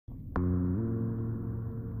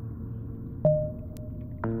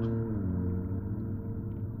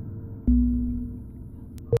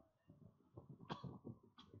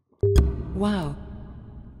Wow.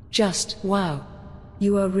 Just wow.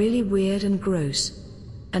 You are really weird and gross.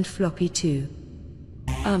 And floppy too.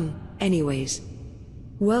 Anyways.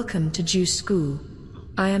 Welcome to Juice School.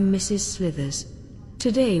 I am Mrs. Slithers.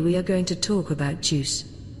 Today we are going to talk about juice.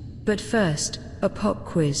 But first, a pop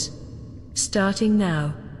quiz. Starting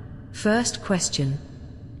now. First question.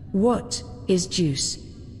 What is juice?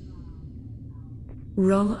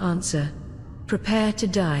 Wrong answer. Prepare to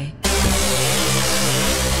die.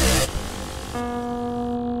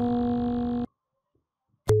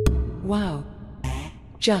 Wow.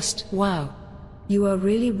 Just wow. You are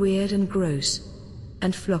really weird and gross.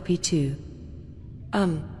 And floppy too.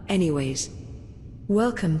 Anyways.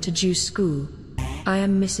 Welcome to Juice School. I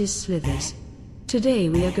am Mrs. Slithers. Today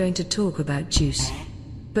we are going to talk about juice.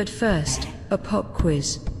 But first, a pop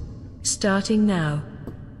quiz. Starting now.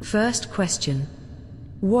 First question.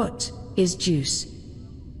 What is juice?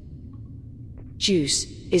 Juice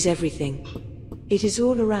is everything. It is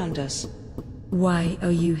all around us. Why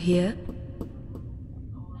are you here?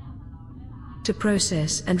 To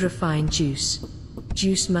process and refine juice.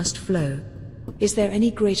 Juice must flow. Is there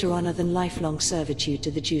any greater honor than lifelong servitude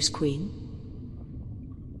to the Juice Queen?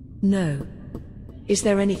 No. Is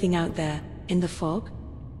there anything out there, in the fog?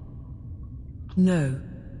 No.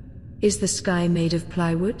 Is the sky made of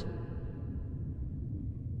plywood?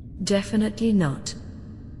 Definitely not.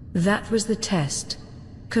 That was the test.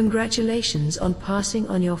 Congratulations on passing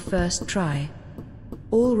on your first try.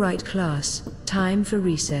 All right class, time for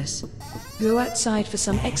recess. Go outside for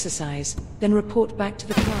some exercise, then report back to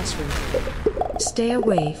the classroom. Stay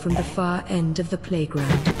away from the far end of the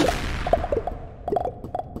playground.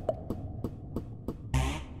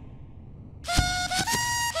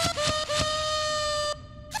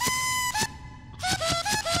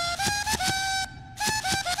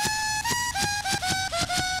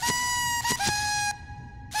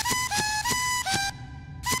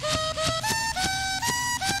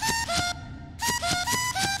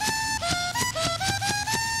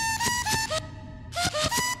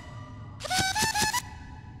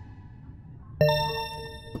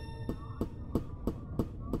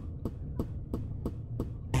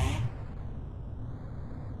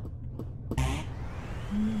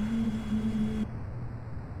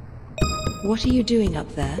 What are you doing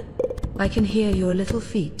up there? I can hear your little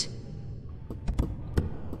feet.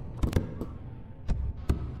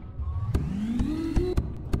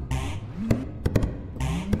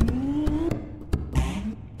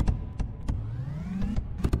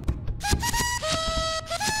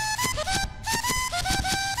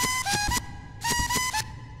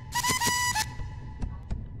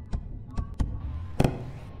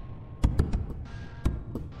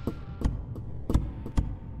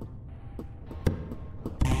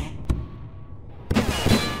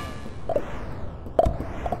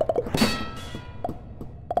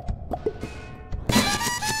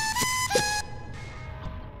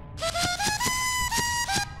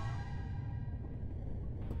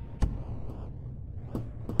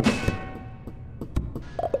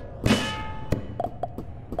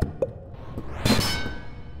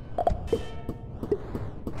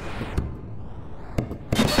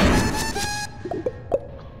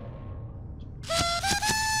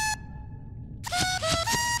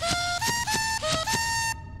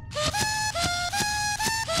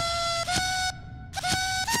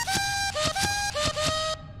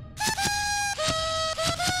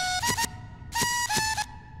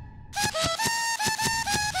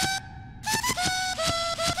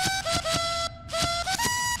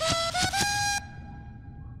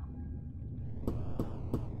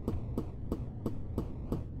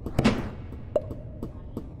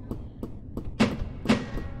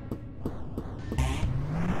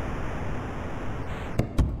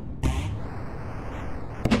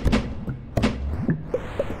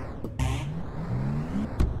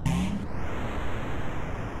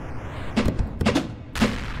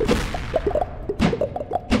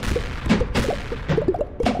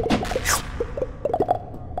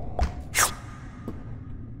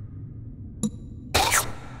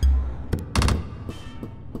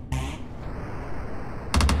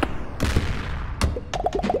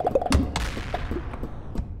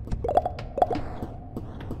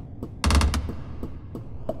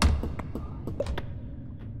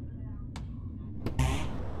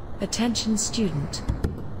 Attention student.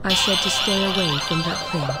 I said to stay away from that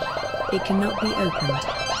thing. It cannot be opened.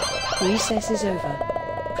 Recess is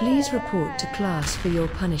over. Please report to class for your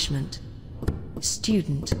punishment.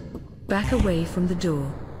 Student. Back away from the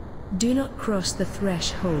door. Do not cross the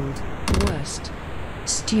threshold. Worst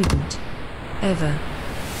student ever.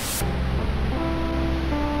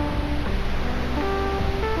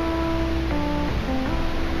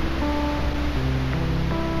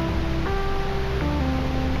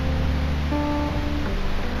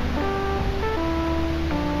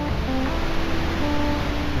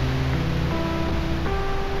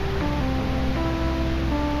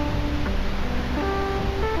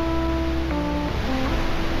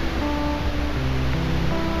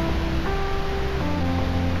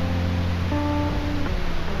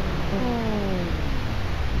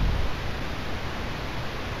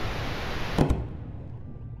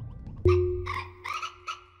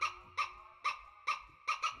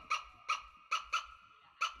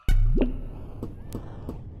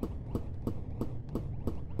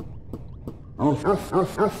 Oh.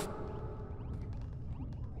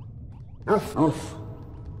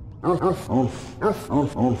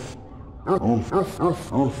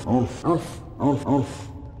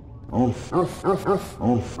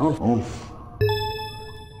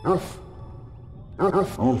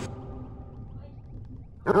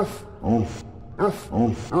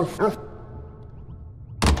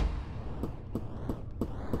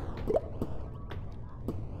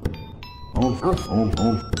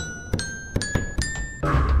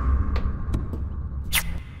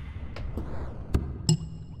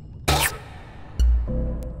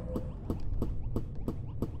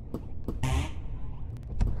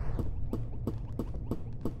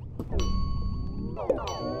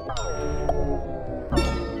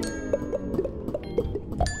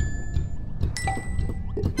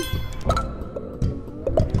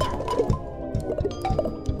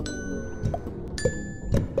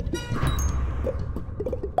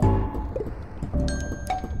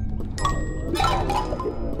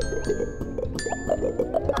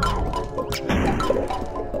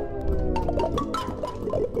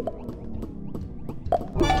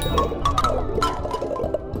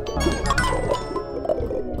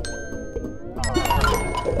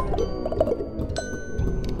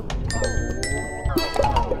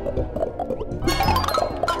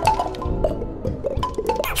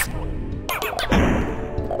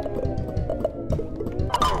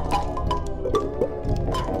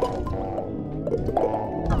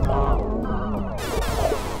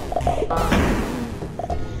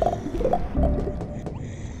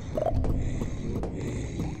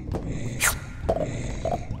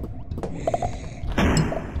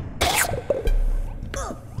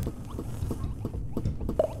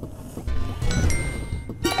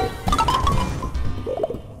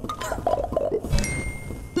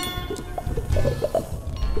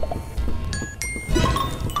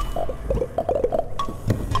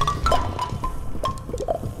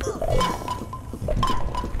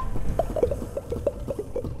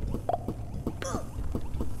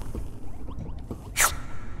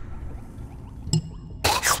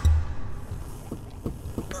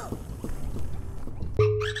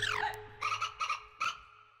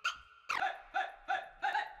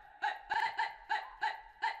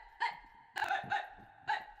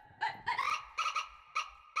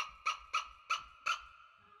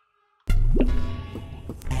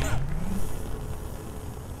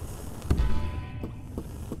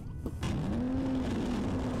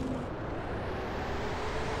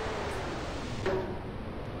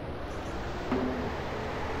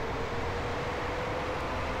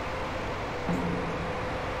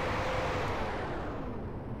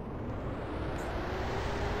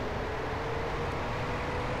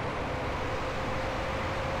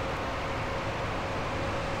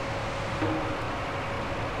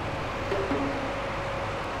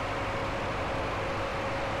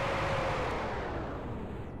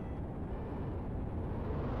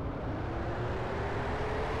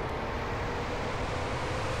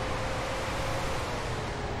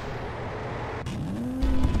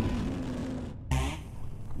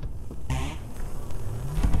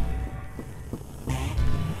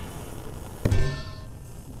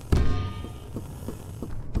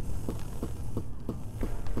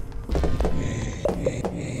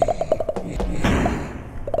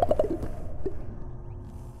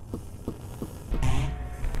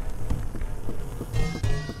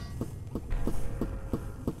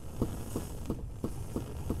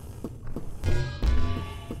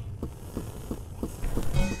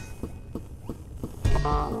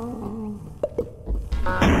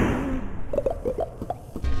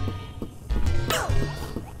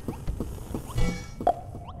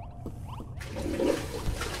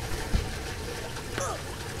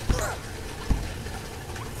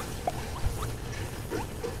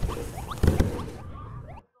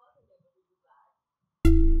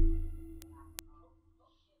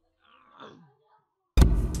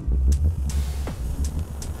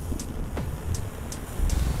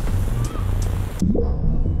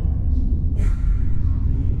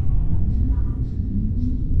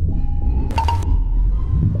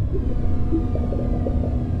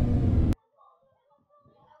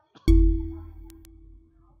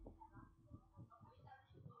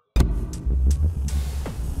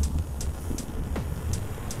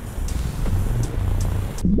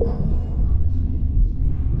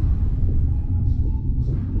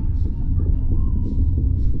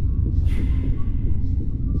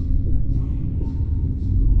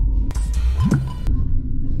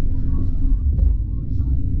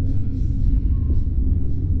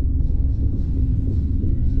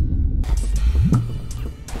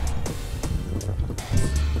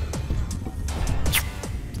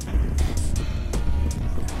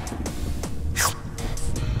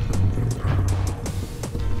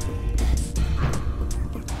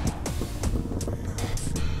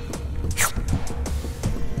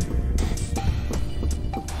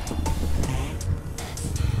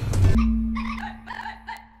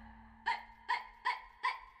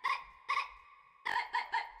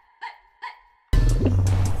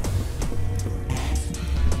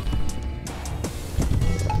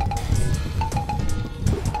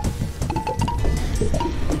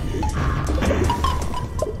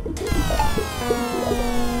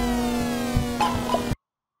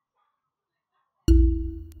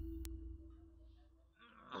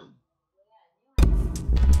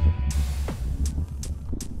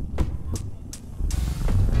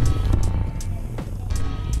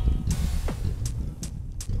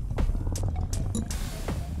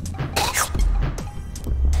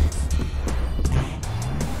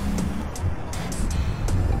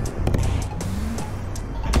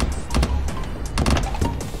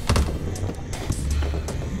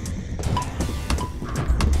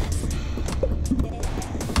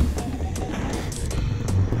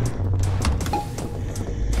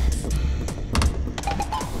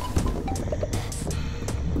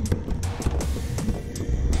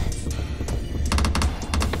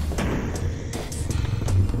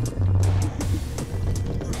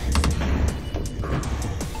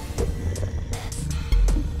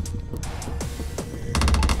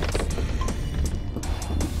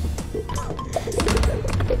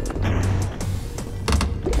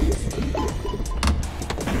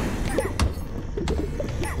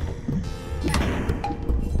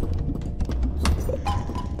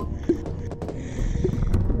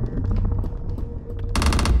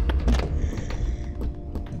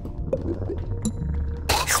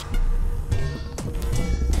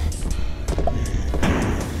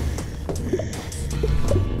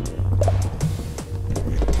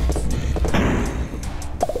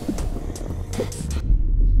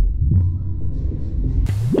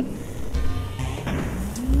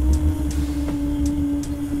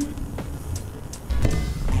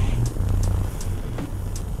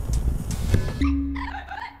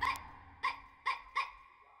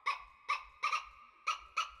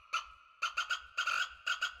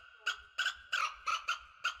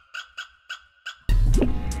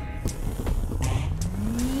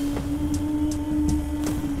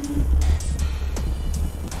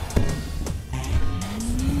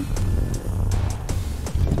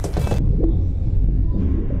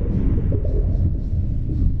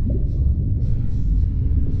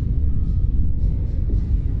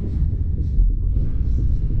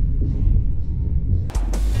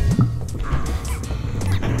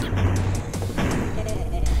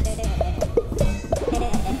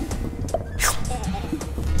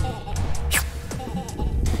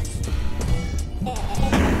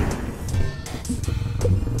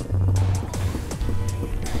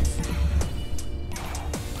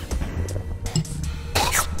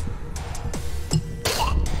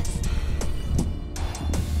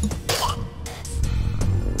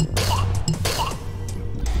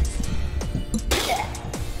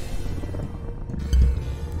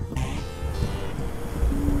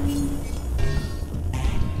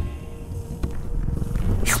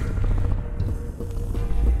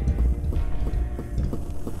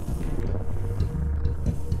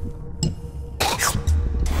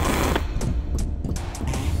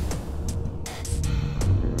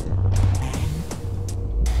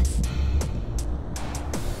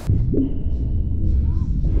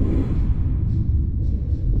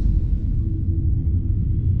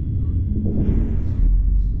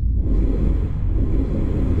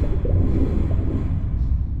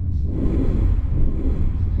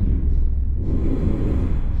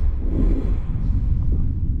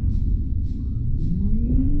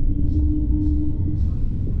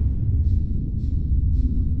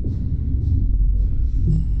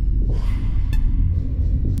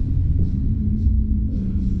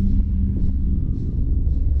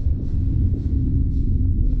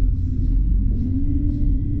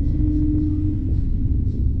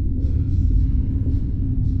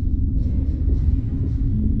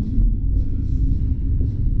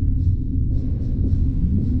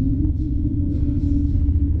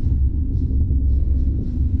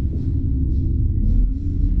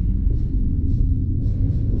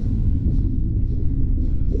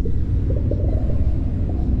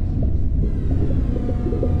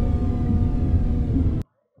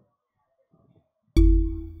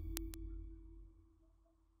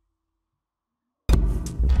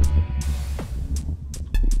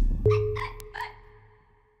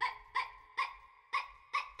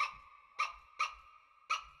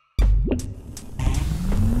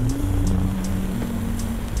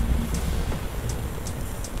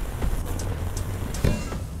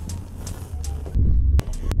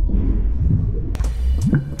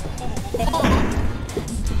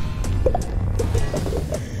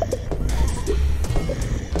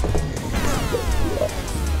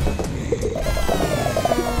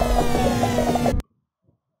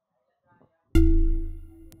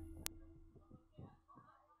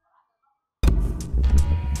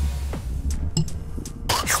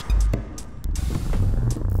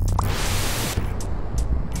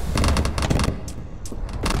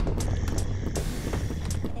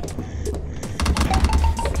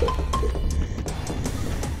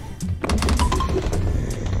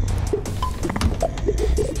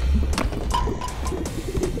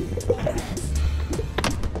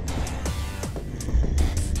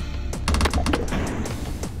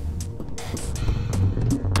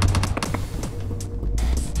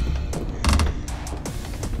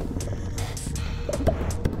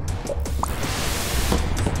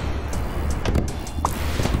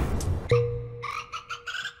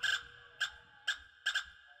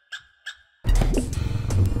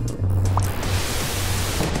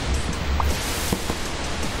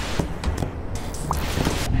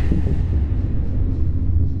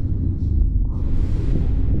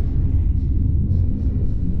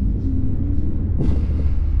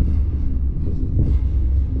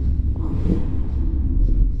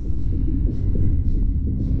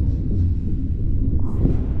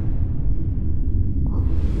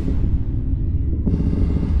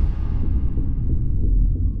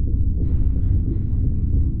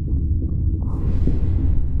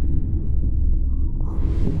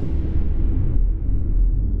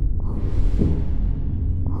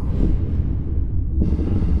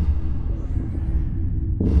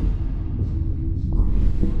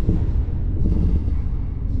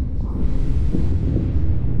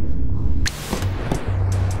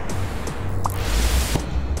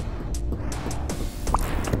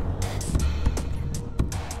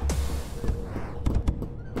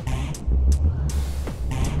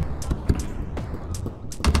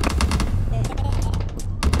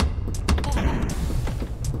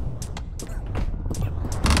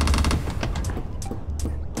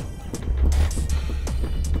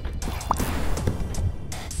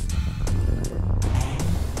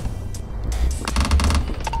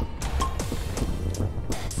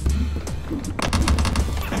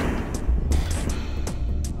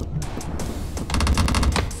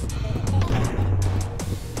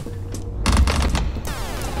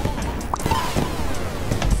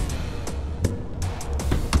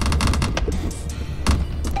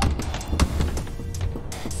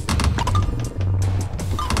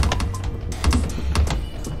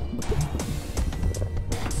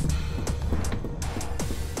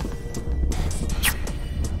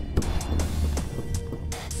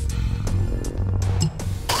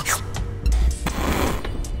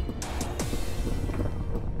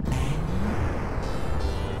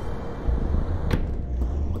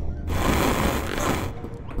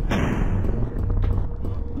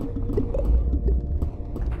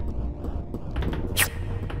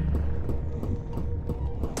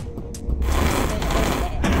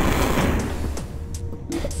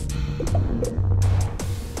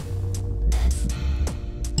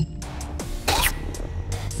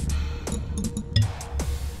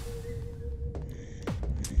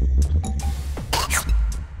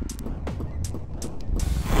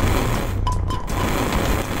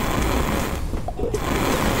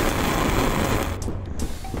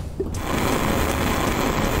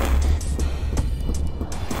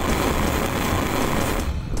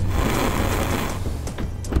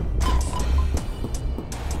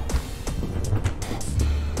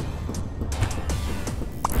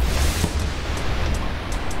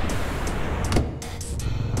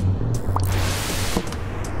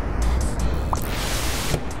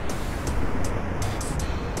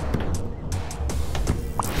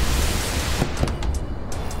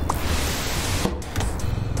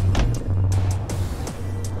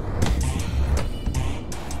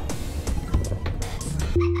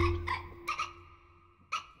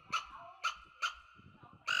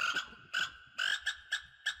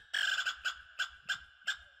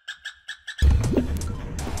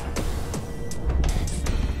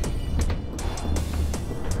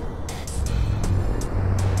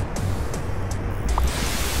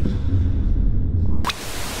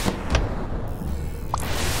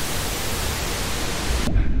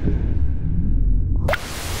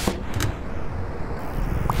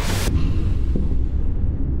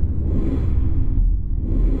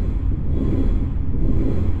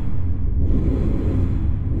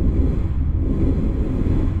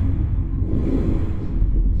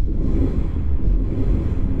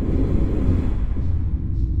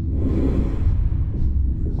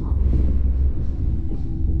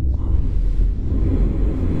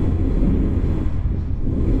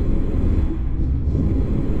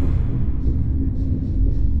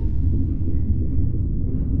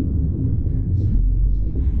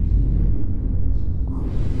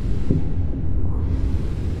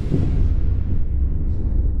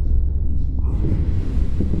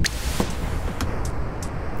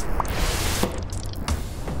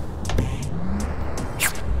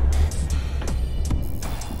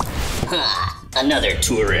 Another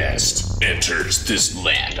tourist enters this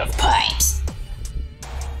land of pipes.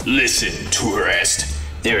 Listen, tourist,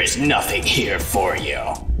 there is nothing here for you.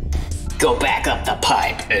 Go back up the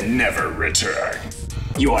pipe and never return.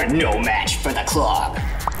 You are no match for the clog.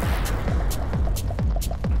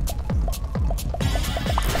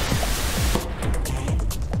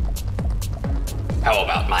 How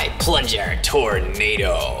about my plunger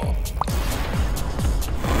tornado?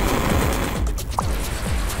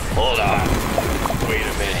 Hold on. Wait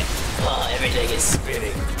a minute. Oh, everything is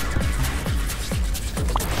spinning.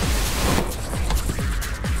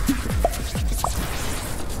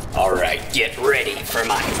 Alright, get ready for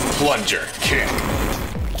my plunger kick.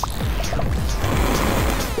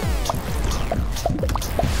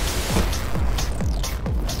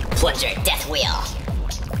 Plunger death wheel.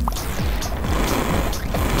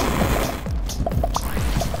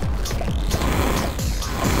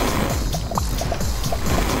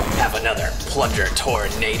 Have another plunger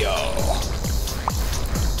tornado.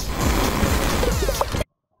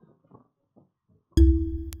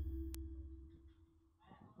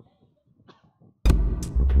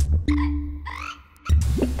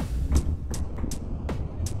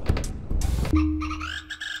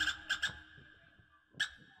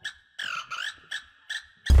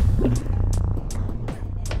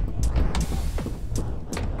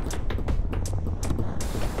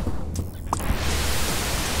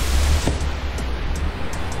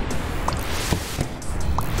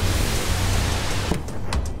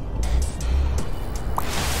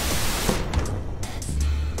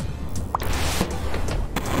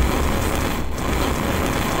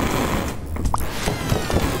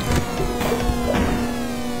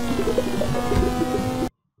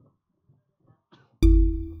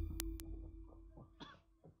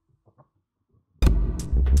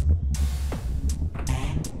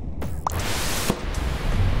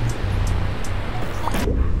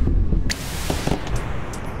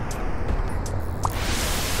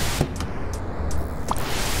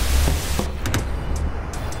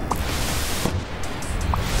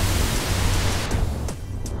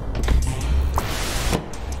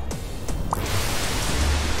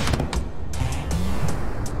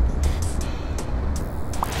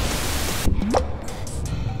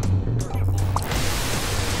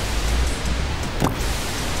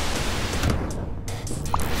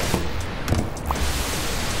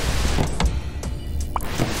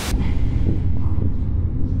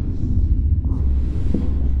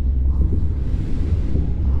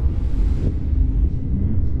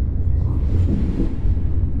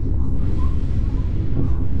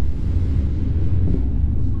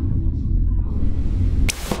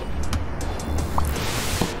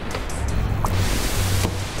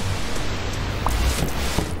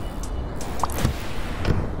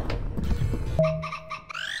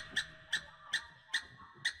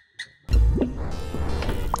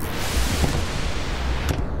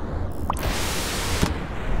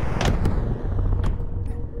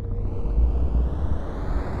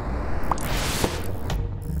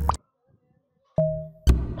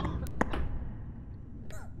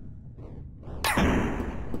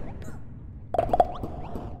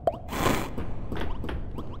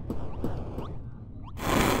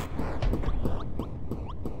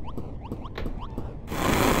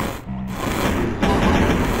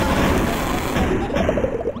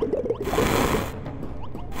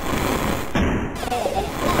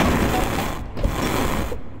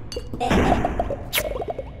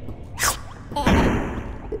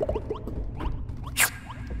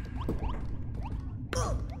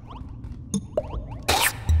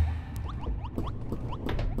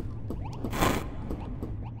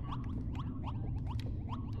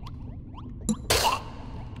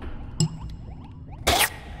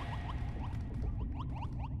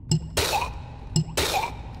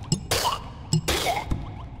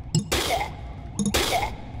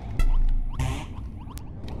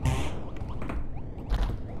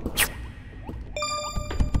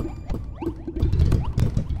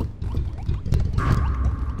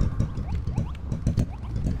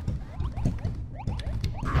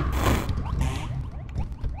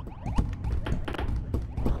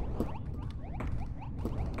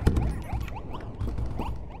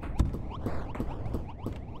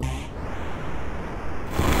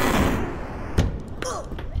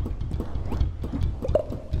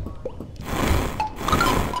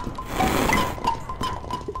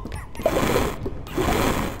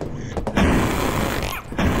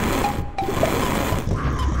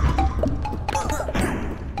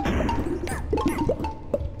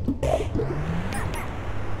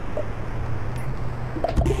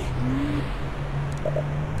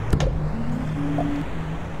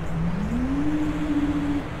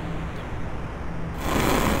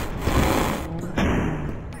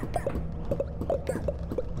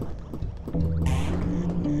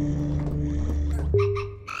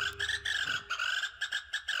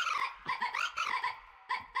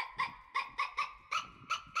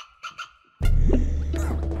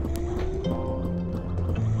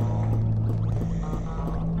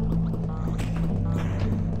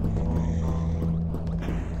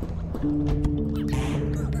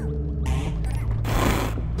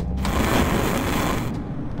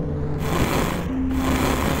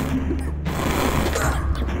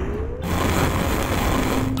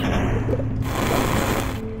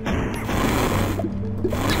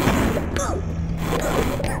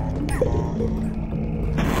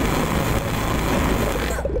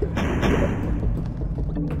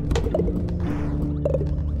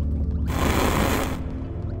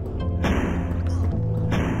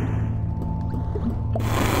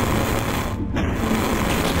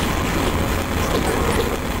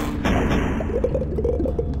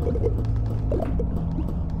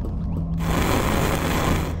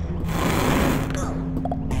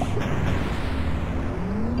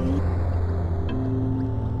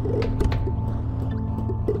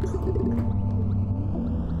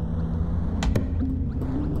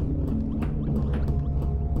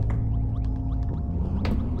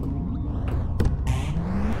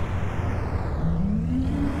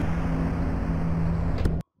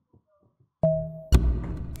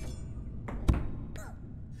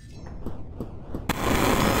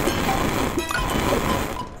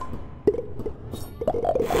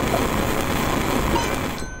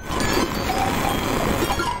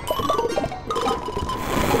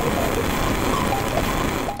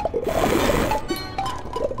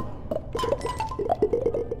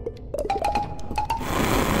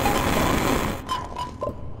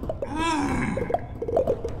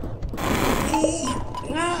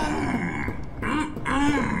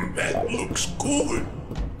 That looks good.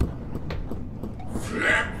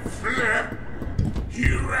 Flap, flap.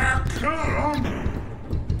 Here I come.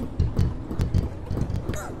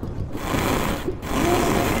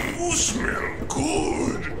 Ooh, you smell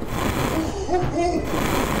good.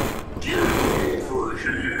 Get over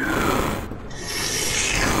here.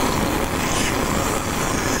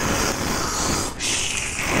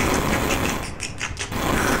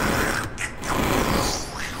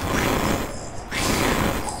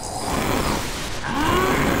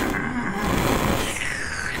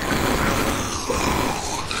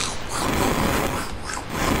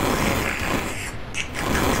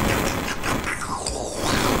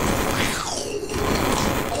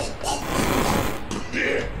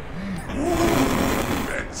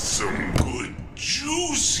 Some good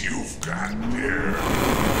juice you've got there.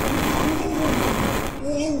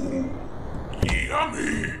 Ooh,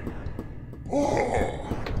 yummy. Oh.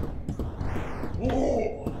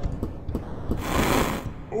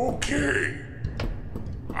 Okay.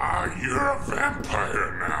 You're a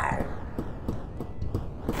vampire now.